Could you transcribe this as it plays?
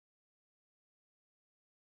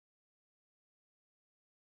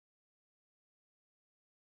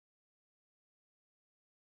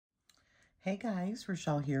Hey guys,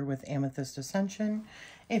 Rachele here with Amethyst Ascension.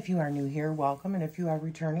 If you are new here, welcome. And if you are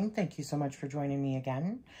returning, thank you so much for joining me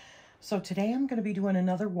again. So today I'm going to be doing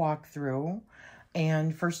another walkthrough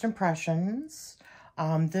and first impressions.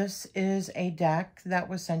 This is a deck that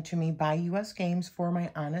was sent to me by US Games for my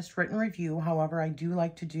honest written review. However, I do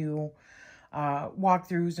like to do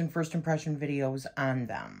walkthroughs and first impression videos on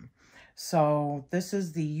them. So this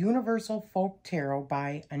is the Universal Folk Tarot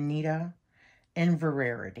by Anita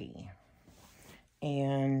Inverarity.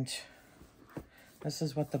 And this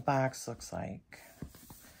is what the box looks like.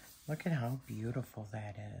 Look at how beautiful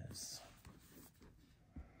that is.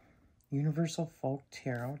 Universal Folk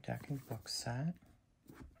Tarot deck and book set.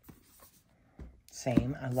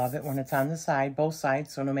 Same. I love it when it's on the side, both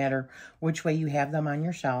sides, so no matter which way you have them on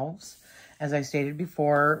your shelves. As I stated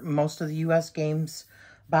before, most of the US Games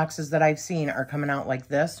boxes that I've seen are coming out like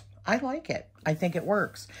this. I like it. I think it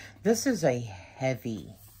works. This is a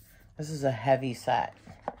heavy set.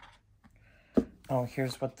 Oh,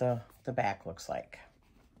 here's what the back looks like.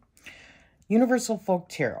 Universal Folk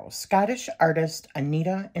Tarot. Scottish artist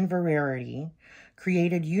Anita Inverarity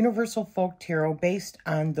created Universal Folk Tarot based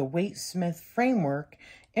on the Waite-Smith framework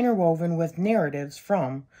interwoven with narratives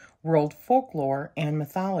from world folklore and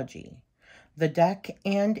mythology. The deck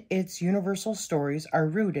and its universal stories are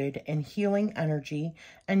rooted in healing energy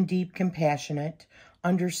and deep, compassionate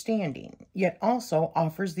understanding, yet also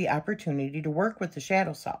offers the opportunity to work with the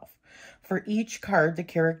shadow self. For each card, the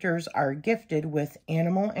characters are gifted with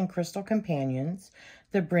animal and crystal companions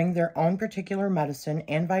that bring their own particular medicine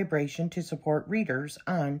and vibration to support readers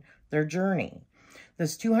on their journey.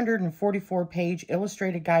 This 244-page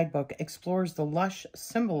illustrated guidebook explores the lush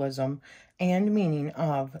symbolism and meaning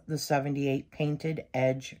of the 78 painted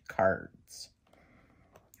edge cards.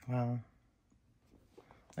 Wow,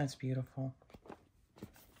 that's beautiful.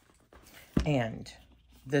 And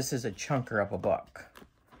this is a chunker of a book.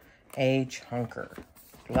 A chunker.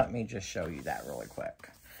 Let me just show you that really quick.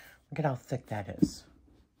 Look at how thick that is.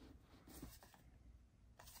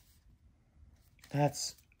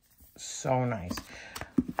 That's so nice.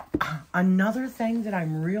 Another thing that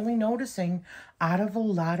I'm really noticing out of a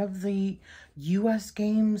lot of the US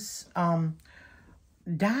Games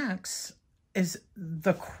decks is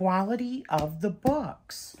the quality of the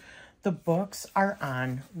books. The books are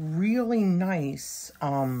on really nice,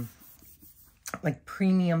 like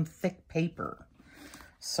premium thick paper.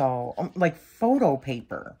 So, like photo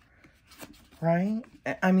paper, right?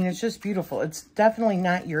 I mean, it's just beautiful. It's definitely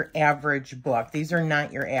not your average book. These are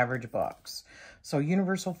not your average books. So,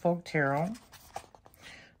 Universal Folk Tarot.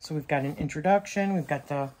 So, we've got an introduction. We've got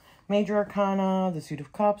the Major Arcana, the Suit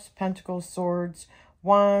of Cups, Pentacles, Swords,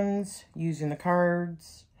 Wands, using the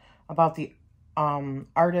cards, about the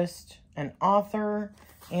artist and author,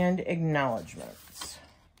 and acknowledgements.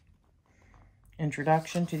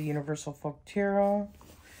 Introduction to the Universal Folk Tarot.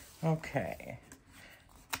 Okay.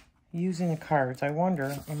 Using the cards. I wonder,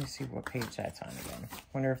 let me see what page that's on again.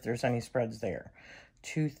 Wonder if there's any spreads there.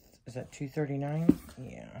 Is that 239?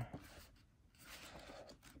 Yeah.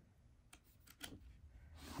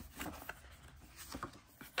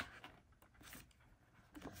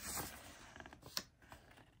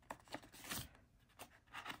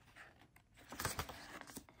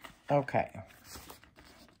 Okay.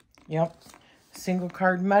 Yep. Single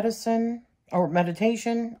card medicine or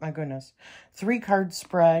meditation. My goodness. 3 card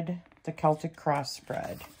spread. The Celtic cross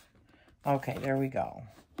spread. Okay, there we go.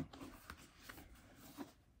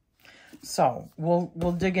 So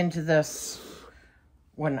we'll dig into this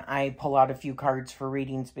when I pull out a few cards for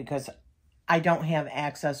readings, because I don't have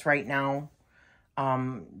access right now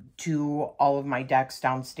to all of my decks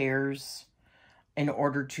downstairs in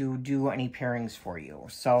order to do any pairings for you.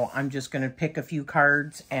 So I'm just going to pick a few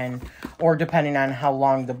cards or depending on how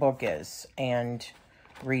long the book is, and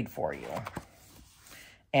read for you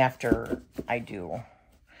after I do.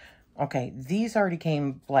 Okay, these already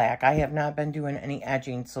came black. I have not been doing any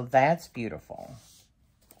edging, so that's beautiful.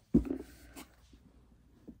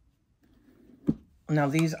 Now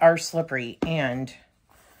these are slippery and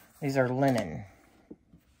these are linen.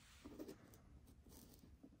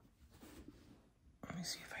 Let me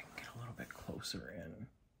see if I can get a little bit closer in.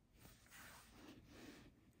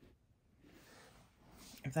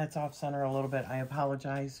 If that's off center a little bit, I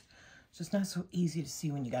apologize. It's just not so easy to see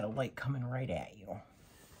when you got a light coming right at you.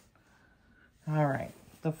 All right,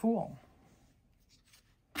 the Fool.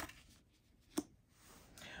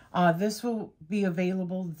 This will be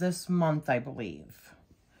available this month, I believe.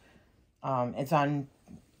 It's on,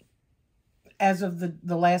 as of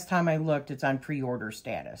the last time I looked, it's on pre-order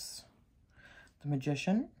status. The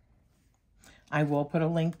Magician. I will put a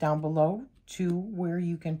link down below to where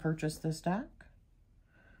you can purchase this deck.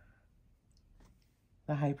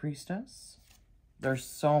 The High Priestess. There's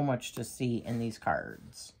so much to see in these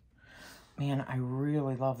cards. Man, I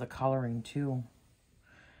really love the coloring too.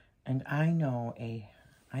 And I know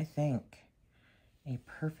I think, a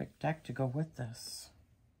perfect deck to go with this.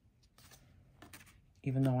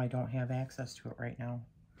 Even though I don't have access to it right now.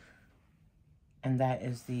 And that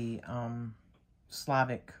is the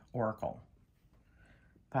Slavic Oracle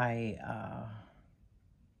by,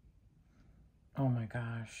 oh my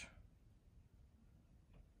gosh.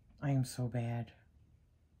 I am so bad.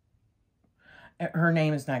 Her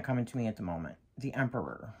name is not coming to me at the moment. The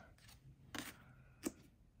Emperor.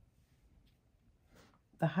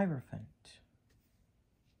 The Hierophant.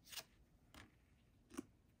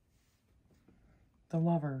 The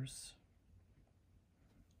Lovers.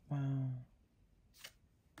 Wow.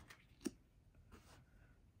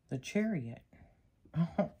 The Chariot.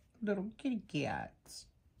 Oh, little kitty cats.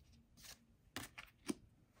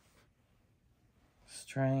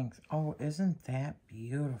 Strength. Oh, isn't that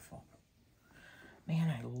beautiful? Man,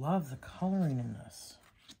 I love the coloring in this.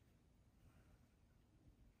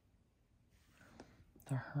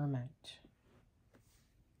 The Hermit.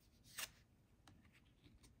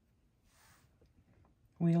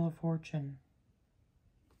 Wheel of Fortune.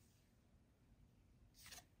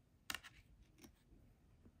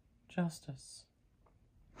 Justice.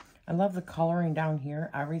 I love the coloring down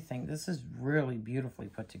here. Everything. This is really beautifully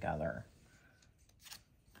put together.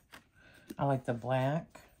 I like the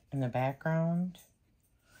black in the background.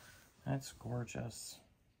 That's gorgeous.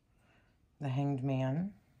 The Hanged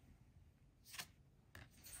Man.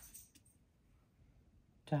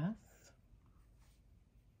 Death.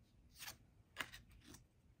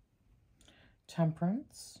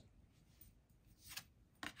 Temperance.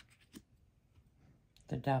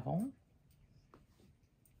 The Devil.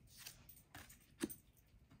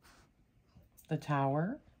 The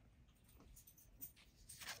Tower.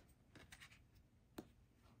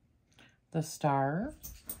 The Star.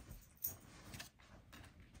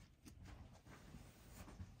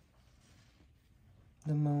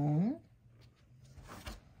 The Moon.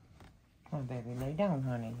 Oh, baby, lay down,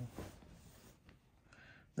 honey.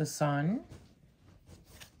 The Sun.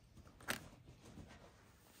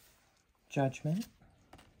 Judgment.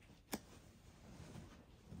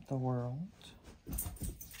 The World.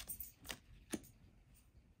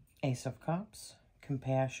 Ace of Cups.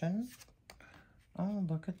 Compassion. Oh,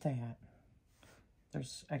 look at that.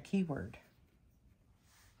 There's a keyword.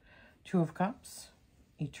 Two of Cups.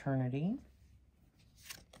 Eternity.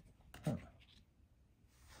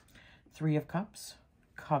 Three of Cups.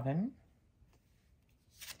 Coven.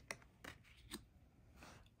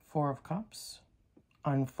 Four of Cups.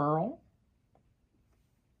 Unfurl.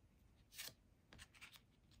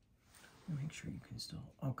 Make sure you can still,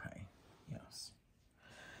 okay, yes.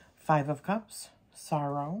 Five of Cups,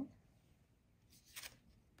 Sorrow.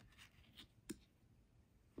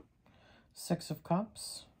 Six of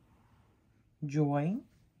Cups, Joy.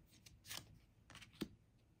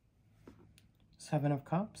 Seven of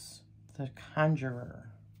Cups, the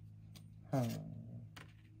Conjurer.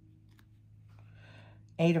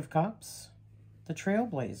 Eight of Cups, the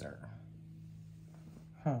Trailblazer.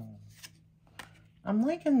 I'm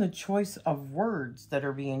liking the choice of words that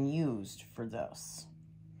are being used for this.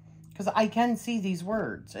 Because I can see these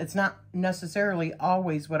words. It's not necessarily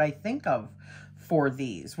always what I think of for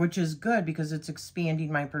these, which is good because it's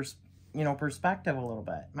expanding my perspective a little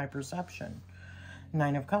bit, my perception.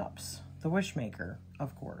 Nine of Cups, the Wishmaker,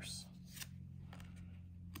 of course.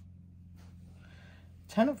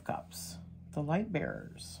 10 of Cups, the Light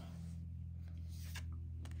Bearers.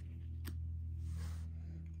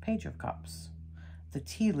 Page of Cups, the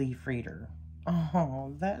Tea Leaf Reader.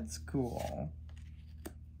 Oh, that's cool.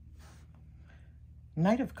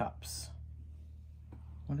 Knight of Cups.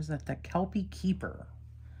 What is that? The Kelpie Keeper.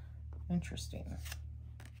 Interesting.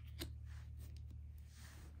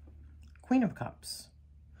 Queen of Cups.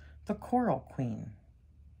 The Coral Queen.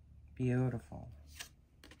 Beautiful.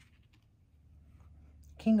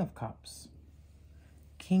 King of Cups.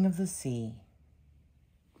 King of the Sea.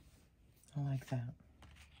 I like that.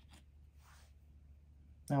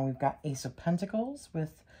 Now we've got Ace of Pentacles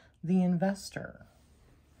with the Investor.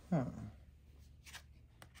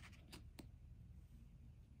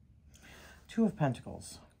 Two of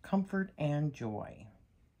Pentacles, Comfort and Joy.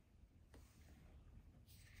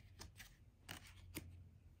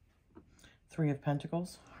 Three of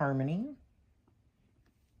Pentacles, Harmony.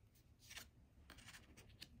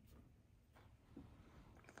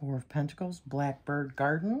 Four of Pentacles, Blackbird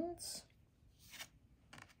Gardens.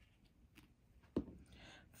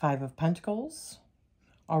 Five of Pentacles,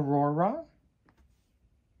 Aurora,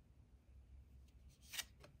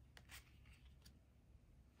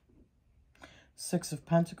 Six of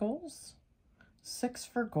Pentacles, six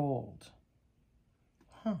for gold.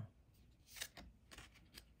 Huh.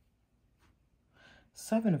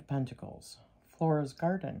 Seven of Pentacles, Flora's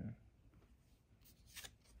Garden.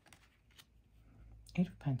 Eight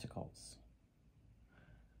of Pentacles,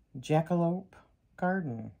 Jackalope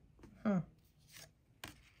Garden. Huh.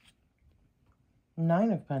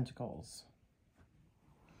 Nine of Pentacles.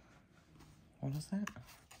 What is that?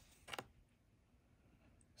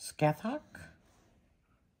 Scathach?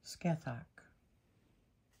 Scathach.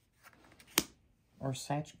 Or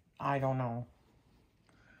I don't know.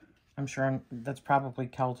 I'm sure that's probably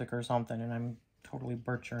Celtic or something, and I'm totally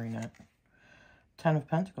butchering it. Ten of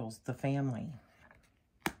Pentacles, the family.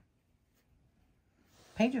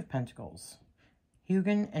 Page of Pentacles,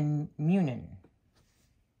 Hugin and Munin.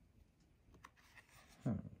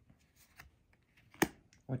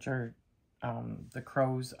 Which are the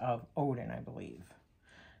crows of Odin, I believe.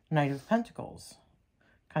 Knight of Pentacles,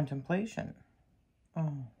 Contemplation.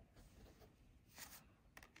 Oh.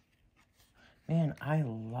 Man, I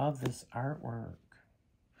love this artwork.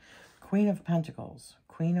 Queen of Pentacles,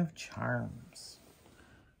 Queen of Charms.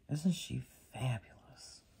 Isn't she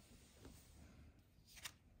fabulous?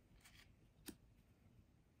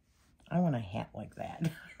 I want a hat like that.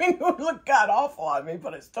 I mean, it would look god-awful on me,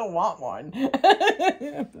 but I still want one.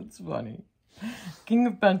 That's funny. King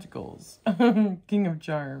of Pentacles. King of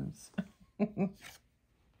Charms.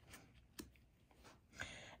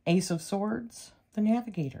 Ace of Swords. The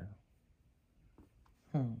Navigator.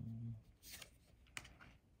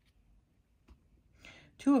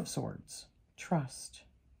 Two of Swords. Trust.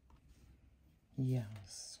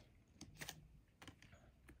 Yes.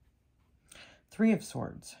 Three of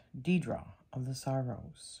Swords, Deidre of the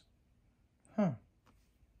Sorrows. Huh.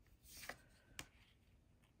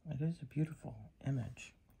 It is a beautiful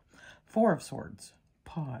image. Four of Swords,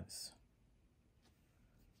 Pause.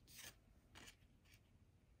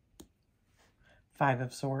 Five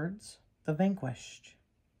of Swords, The Vanquished.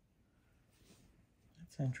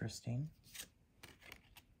 That's interesting.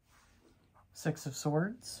 Six of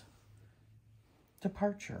Swords,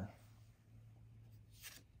 Departure.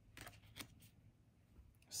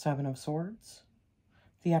 Seven of Swords,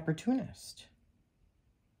 The Opportunist.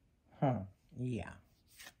 Huh, yeah.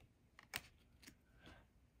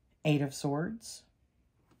 Eight of Swords.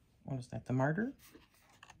 What is that, the Martyr?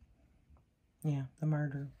 Yeah, the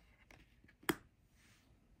Martyr.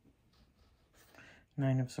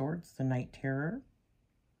 Nine of Swords, the Night Terror.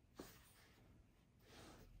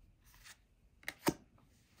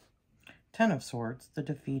 Ten of Swords, the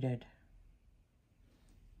Defeated.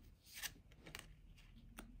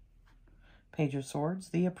 Page of Swords,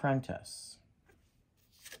 the Apprentice.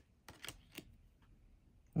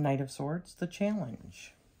 Knight of Swords, the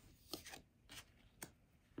Challenge.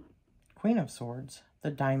 Queen of Swords,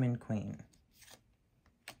 the Diamond Queen.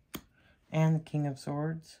 And the King of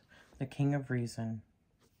Swords, the King of Reason.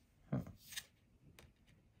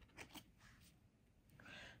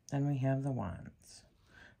 Then we have the Wands.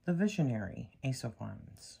 The Visionary, Ace of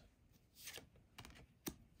Wands.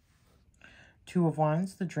 Two of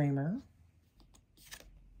Wands, the Dreamer.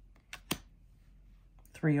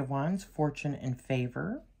 Three of Wands, Fortune and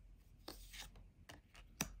Favor.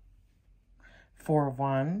 Four of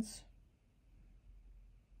Wands.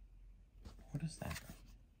 What is that?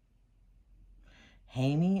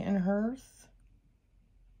 Haime and Hearth?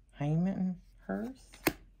 Haime and Hearth?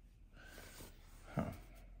 Huh.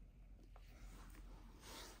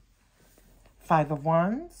 Five of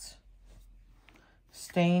Wands.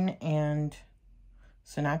 Stain and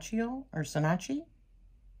Sinaccio, or Sinachi.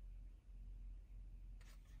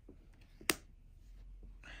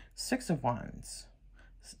 Six of Wands.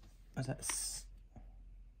 What is that?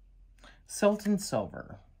 Silt and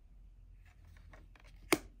Silver.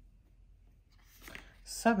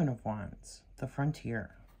 Seven of Wands, the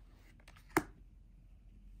Frontier.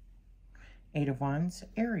 Eight of Wands,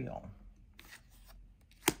 Ariel.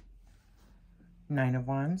 Nine of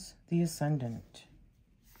Wands, the Ascendant.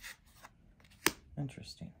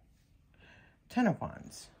 Interesting. Ten of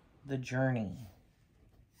Wands, the Journey.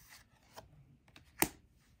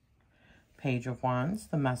 Page of Wands,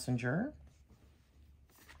 the Messenger.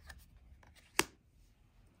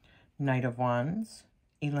 Knight of Wands,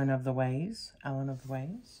 Ellen of the Ways.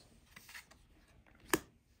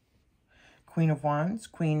 Queen of Wands,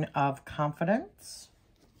 Queen of Confidence.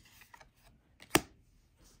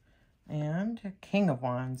 And King of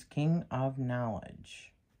Wands, King of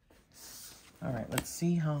Knowledge. All right, let's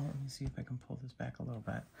see how, let me see if I can pull this back a little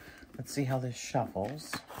bit. Let's see how this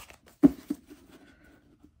shuffles.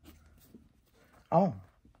 Oh,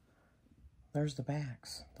 there's the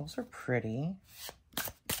backs. Those are pretty.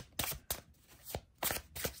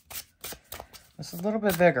 This is a little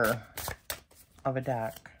bit bigger of a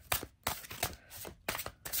deck.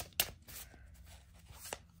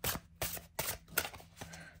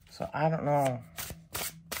 So I don't know.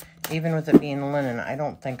 Even with it being linen, I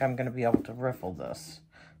don't think I'm going to be able to riffle this.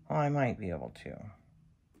 Well, I might be able to.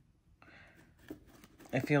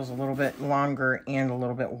 It feels a little bit longer and a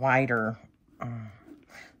little bit wider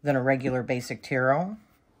than a regular basic tarot.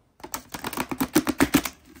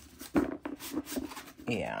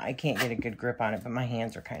 Yeah, I can't get a good grip on it, but my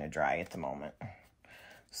hands are kind of dry at the moment.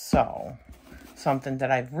 So, something that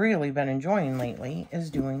I've really been enjoying lately is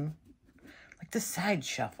doing like the side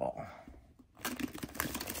shuffle.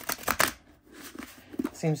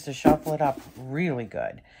 Seems to shuffle it up really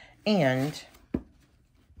good. And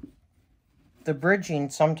the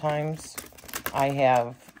bridging, sometimes I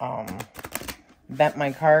have bent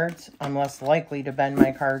my cards. I'm less likely to bend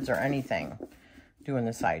my cards or anything doing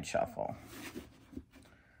the side shuffle.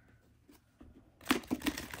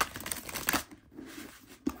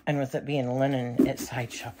 And with it being linen, it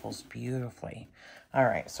side shuffles beautifully. All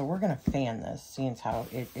right, so we're going to fan this, seeing how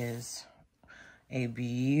it is a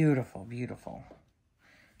beautiful, beautiful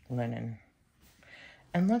linen.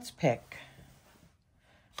 And let's pick,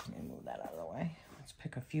 let me move that out of the way. Let's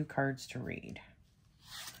pick a few cards to read.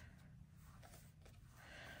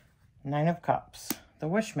 Nine of Cups, the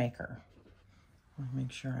Wishmaker. Let me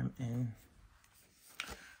make sure I'm in.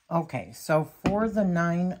 Okay, so for the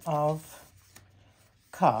Nine of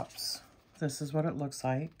Cups, this is what it looks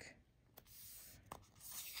like.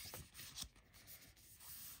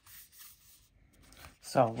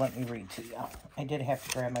 So let me read to you. I did have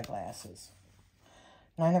to grab my glasses.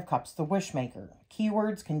 Nine of Cups, the Wishmaker.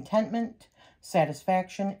 Keywords: contentment,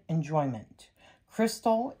 satisfaction, enjoyment.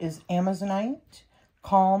 Crystal is Amazonite,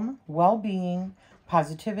 calm, well-being,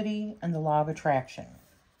 positivity, and the law of attraction.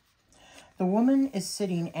 The woman is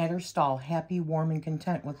sitting at her stall, happy, warm, and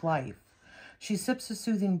content with life. She sips a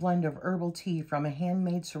soothing blend of herbal tea from a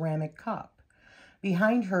handmade ceramic cup.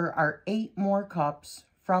 Behind her are 8 more cups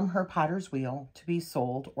from her potter's wheel to be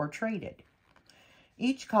sold or traded.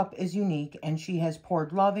 Each cup is unique, and she has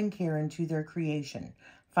poured love and care into their creation,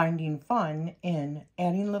 finding fun in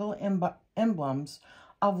adding little emblems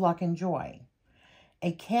of luck and joy.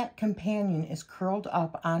 A cat companion is curled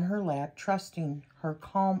up on her lap, trusting her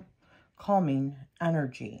calming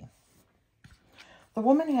energy. The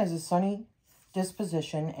woman has a sunny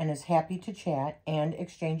disposition and is happy to chat and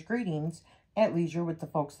exchange greetings at leisure with the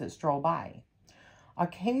folks that stroll by.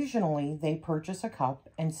 Occasionally, they purchase a cup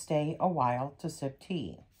and stay a while to sip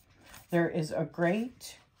tea. There is a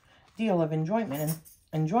great deal of enjoyment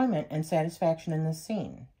and satisfaction in this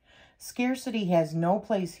scene. Scarcity has no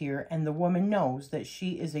place here, and the woman knows that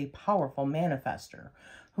she is a powerful manifester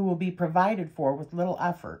who will be provided for with little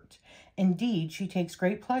effort. Indeed, she takes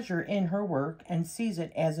great pleasure in her work and sees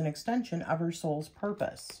it as an extension of her soul's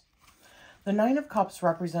purpose. The Nine of Cups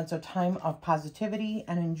represents a time of positivity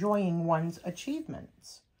and enjoying one's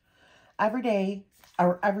achievements. Every day,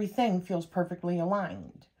 or everything feels perfectly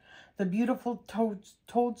aligned. The beautiful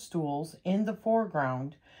toadstools in the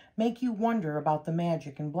foreground make you wonder about the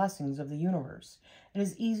magic and blessings of the universe. It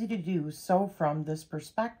is easy to do so from this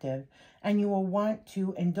perspective, and you will want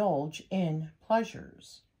to indulge in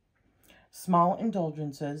pleasures, small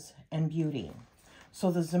indulgences, and beauty. So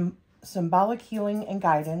the symbolic healing and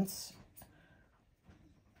guidance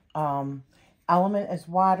element is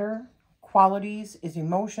water. Qualities is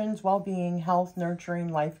emotions, well-being, health,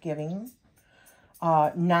 nurturing, life-giving.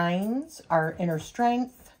 Nines are inner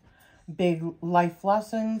strength, big life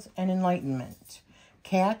lessons, and enlightenment.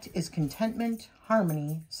 Cat is contentment,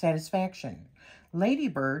 harmony, satisfaction.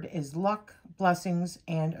 Ladybird is luck, blessings,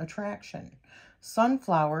 and attraction.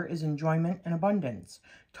 Sunflower is enjoyment and abundance.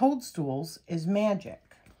 Toadstools is magic.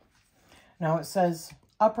 Now it says,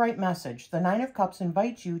 upright message. The Nine of Cups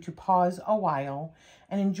invites you to pause a while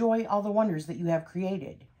and enjoy all the wonders that you have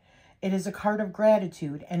created. It is a card of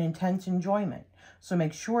gratitude and intense enjoyment. So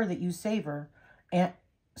make sure that you savor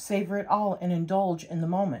it all and indulge in the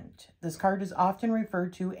moment. This card is often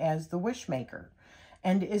referred to as the Wishmaker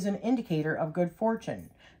and is an indicator of good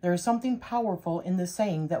fortune. There is something powerful in the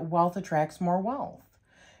saying that wealth attracts more wealth.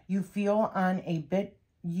 You feel on a bit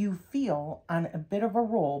of a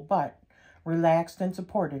roll, but relaxed and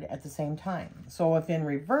supported at the same time. So if in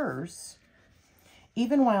reverse,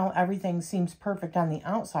 even while everything seems perfect on the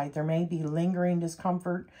outside, there may be lingering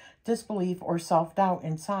discomfort, disbelief, or self-doubt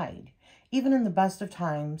inside. Even in the best of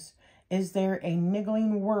times, is there a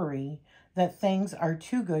niggling worry that things are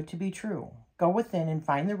too good to be true? Go within and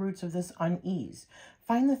find the roots of this unease.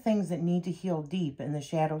 Find the things that need to heal deep in the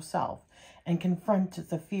shadow self and confront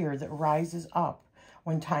the fear that rises up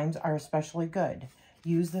when times are especially good.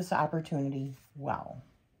 Use this opportunity well.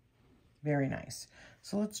 Very nice.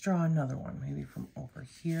 So let's draw another one, maybe from over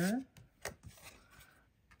here.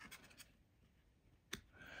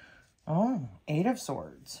 Oh, Eight of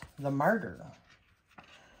Swords, the Martyr.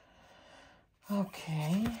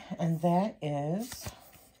 Okay, and that is,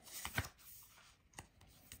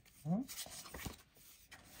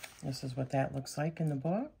 this is what that looks like in the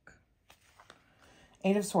book.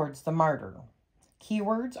 Eight of Swords, the Martyr.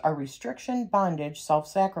 Keywords are restriction, bondage,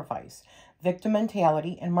 self-sacrifice, victim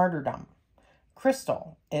mentality, and martyrdom.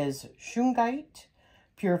 Crystal is shungite,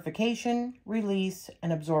 purification, release,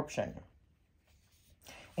 and absorption.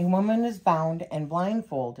 A woman is bound and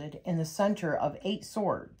blindfolded in the center of 8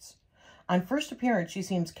 swords. On first appearance, she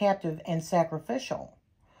seems captive and sacrificial.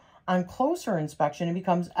 On closer inspection, it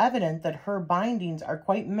becomes evident that her bindings are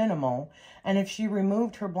quite minimal, and if she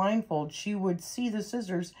removed her blindfold, she would see the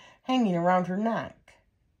scissors hanging around her neck.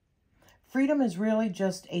 Freedom is really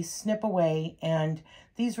just a snip away, and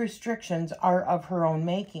these restrictions are of her own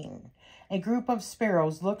making. A group of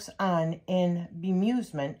sparrows looks on in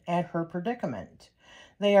bemusement at her predicament.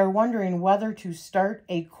 They are wondering whether to start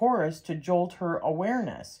a chorus to jolt her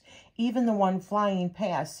awareness. Even the one flying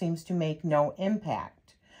past seems to make no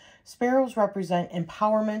impact. Sparrows represent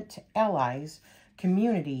empowerment, allies,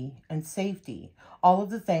 community, and safety, all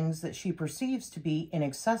of the things that she perceives to be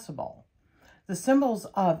inaccessible. The symbols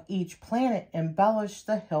of each planet embellish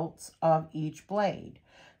the hilts of each blade.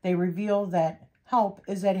 They reveal that help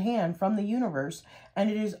is at hand from the universe,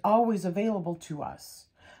 and it is always available to us.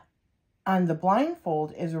 On the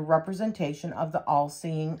blindfold is a representation of the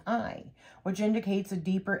all-seeing eye, which indicates a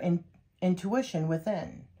deeper intuition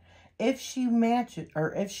within. If she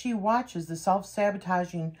watches the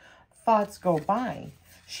self-sabotaging thoughts go by,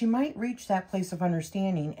 she might reach that place of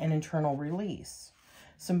understanding and internal release.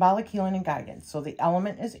 Symbolic healing and guidance. So the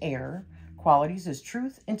element is air. Qualities is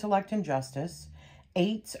truth, intellect, and justice.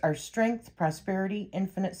 8s are strength, prosperity,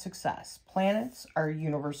 infinite success. Planets are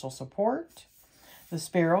universal support. The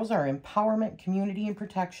sparrows are empowerment, community, and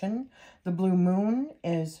protection. The blue moon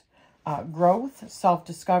is growth,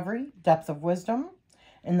 self-discovery, depth of wisdom.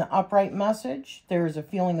 In the upright message, there is a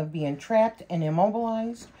feeling of being trapped and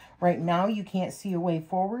immobilized. Right now, you can't see a way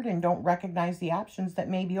forward and don't recognize the options that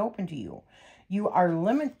may be open to you. There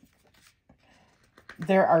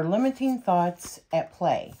are limiting thoughts at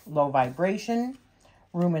play, low vibration,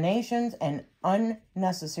 ruminations, and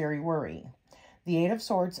unnecessary worry. The Eight of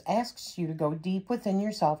Swords asks you to go deep within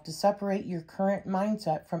yourself to separate your current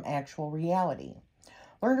mindset from actual reality.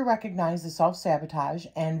 Learn to recognize the self-sabotage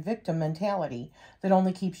and victim mentality that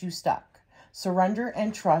only keeps you stuck. Surrender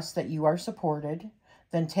and trust that you are supported.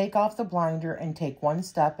 Then take off the blinder and take one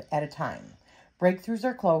step at a time. Breakthroughs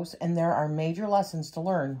are close, and there are major lessons to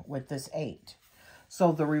learn with this 8.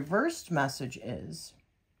 So the reversed message is,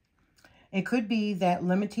 it could be that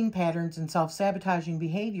limiting patterns and self-sabotaging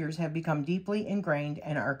behaviors have become deeply ingrained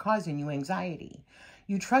and are causing you anxiety.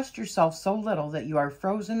 You trust yourself so little that you are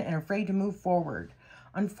frozen and afraid to move forward.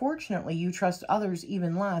 Unfortunately, you trust others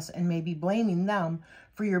even less and may be blaming them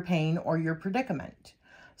for your pain or your predicament.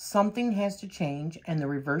 Something has to change, and the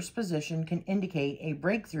reverse position can indicate a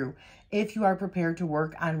breakthrough if you are prepared to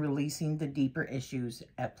work on releasing the deeper issues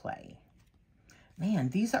at play. Man,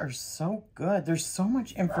 these are so good. There's so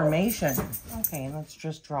much information. Okay, let's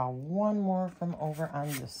just draw one more from over on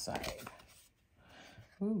this side.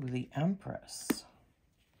 Ooh, the Empress.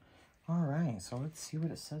 All right, so let's see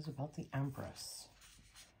what it says about the Empress.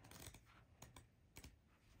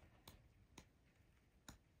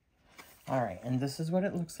 All right, and this is what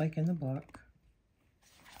it looks like in the book.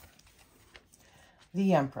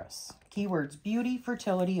 The Empress. Keywords: beauty,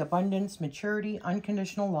 fertility, abundance, maturity,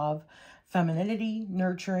 unconditional love, femininity,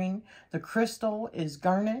 nurturing. The crystal is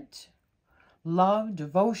garnet, love,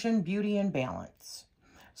 devotion, beauty, and balance.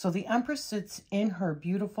 So the Empress sits in her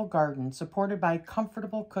beautiful garden, supported by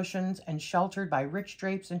comfortable cushions and sheltered by rich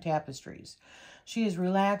drapes and tapestries. She is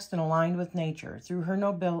relaxed and aligned with nature.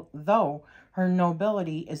 Though her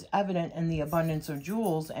nobility is evident in the abundance of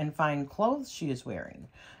jewels and fine clothes she is wearing.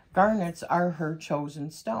 Garnets are her chosen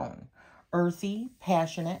stone, earthy,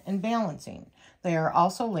 passionate, and balancing. They are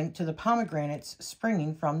also linked to the pomegranates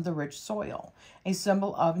springing from the rich soil, a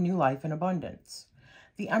symbol of new life and abundance.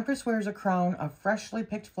 The Empress wears a crown of freshly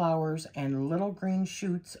picked flowers, and little green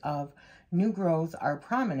shoots of new growth are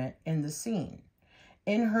prominent in the scene.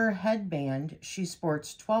 In her headband, she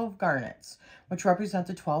sports 12 garnets, which represent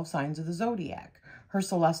the 12 signs of the zodiac, her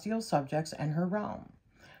celestial subjects, and her realm.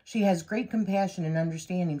 She has great compassion and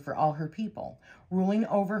understanding for all her people. Ruling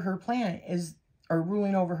over her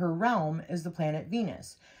realm is the planet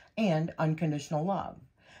Venus and unconditional love.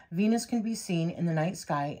 Venus can be seen in the night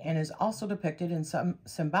sky and is also depicted in some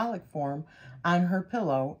symbolic form on her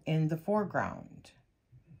pillow in the foreground.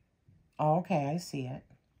 Okay, I see it.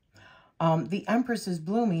 The Empress is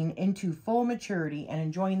blooming into full maturity and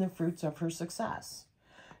enjoying the fruits of her success.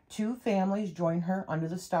 2 families join her under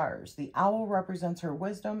the stars. The owl represents her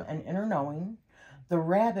wisdom and inner knowing. The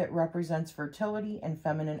rabbit represents fertility and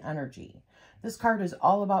feminine energy. This card is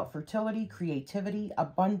all about fertility, creativity,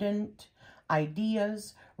 abundant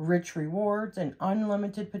ideas, rich rewards, and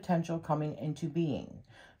unlimited potential coming into being.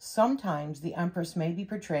 Sometimes the Empress may be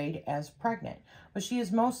portrayed as pregnant, but she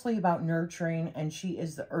is mostly about nurturing, and she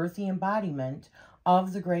is the earthy embodiment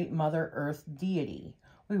of the great Mother Earth deity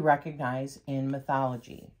we recognize in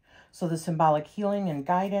mythology. So the symbolic healing and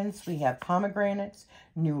guidance, we have pomegranates,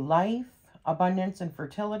 new life, abundance and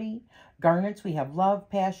fertility. Garnets, we have love,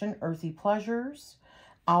 passion, earthy pleasures.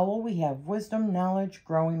 Owl, we have wisdom, knowledge,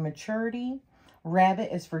 growing maturity.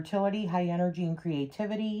 Rabbit is fertility, high energy, and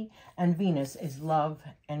creativity. And Venus is love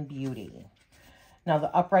and beauty. Now,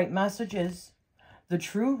 the upright message is, the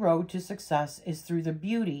true road to success is through the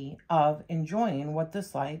beauty of enjoying what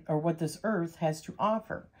this life or what this earth has to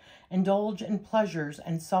offer. Indulge in pleasures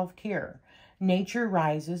and self-care. Nature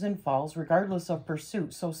rises and falls regardless of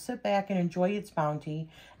pursuit, so sit back and enjoy its bounty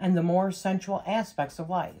and the more sensual aspects of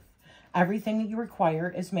life. Everything that you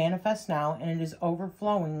require is manifest now, and it is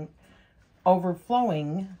overflowing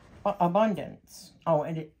abundance. Oh,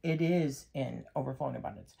 and it is in overflowing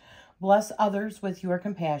abundance. Bless others with your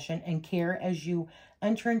compassion and care as you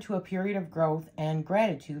enter into a period of growth and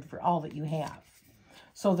gratitude for all that you have.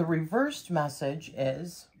 So the reversed message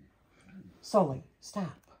is, slowly,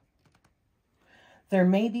 stop. There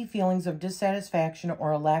may be feelings of dissatisfaction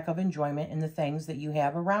or a lack of enjoyment in the things that you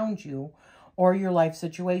have around you or your life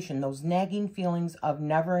situation. Those nagging feelings of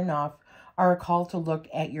never enough are a call to look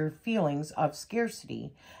at your feelings of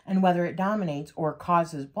scarcity and whether it dominates or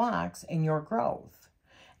causes blocks in your growth.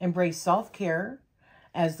 Embrace self-care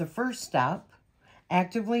as the first step.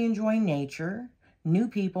 Actively enjoy nature, new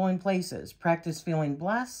people and places. Practice feeling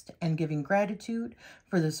blessed and giving gratitude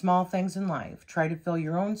for the small things in life. Try to fill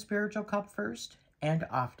your own spiritual cup first and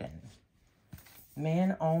often.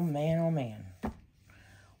 Man, oh man, oh man.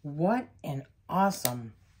 What an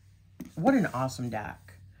awesome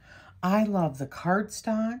deck. I love the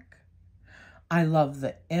cardstock. I love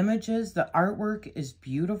the images. The artwork is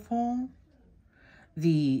beautiful.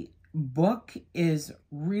 The book is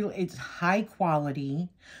really, it's high quality.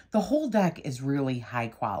 The whole deck is really high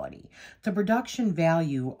quality. The production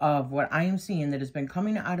value of what I am seeing that has been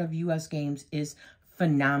coming out of US games is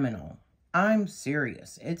phenomenal. I'm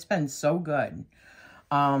serious. It's been so good.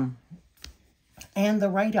 And the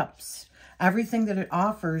write-ups. Everything that it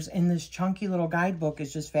offers in this chunky little guidebook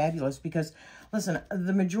is just fabulous because, listen,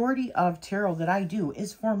 the majority of tarot that I do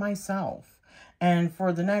is for myself. And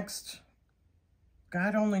for the next,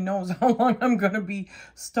 God only knows how long I'm going to be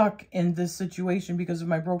stuck in this situation because of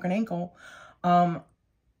my broken ankle.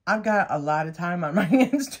 I've got a lot of time on my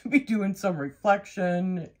hands to be doing some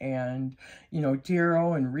reflection and, you know,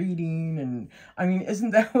 tarot and reading. And, I mean, isn't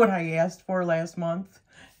that what I asked for last month?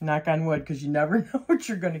 Knock on wood, because you never know what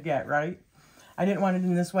you're going to get, right? I didn't want it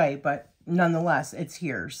in this way, but nonetheless, it's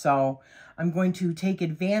here. So I'm going to take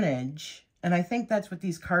advantage, and I think that's what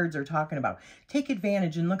these cards are talking about. Take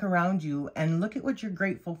advantage and look around you and look at what you're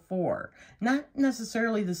grateful for. Not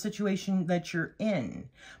necessarily the situation that you're in,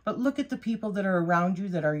 but look at the people that are around you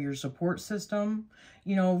that are your support system.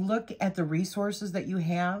 You know, look at the resources that you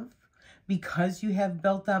have because you have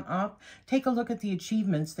built them up. Take a look at the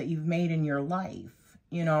achievements that you've made in your life.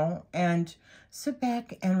 You know, and sit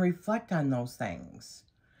back and reflect on those things.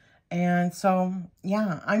 And so,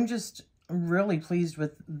 yeah, I'm just really pleased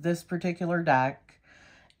with this particular deck.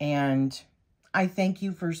 And I thank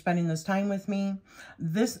you for spending this time with me.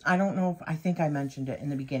 This, I don't know if, I think I mentioned it in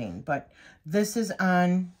the beginning, but this is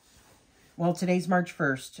on, well, today's March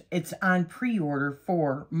 1st. It's on pre-order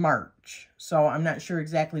for March. So I'm not sure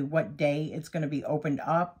exactly what day it's going to be opened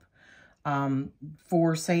up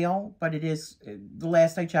for sale, but it is, the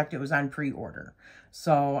last I checked, it was on pre-order.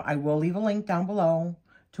 So I will leave a link down below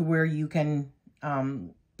to where you can,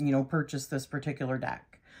 you know, purchase this particular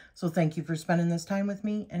deck. So thank you for spending this time with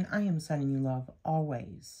me, and I am sending you love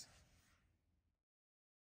always.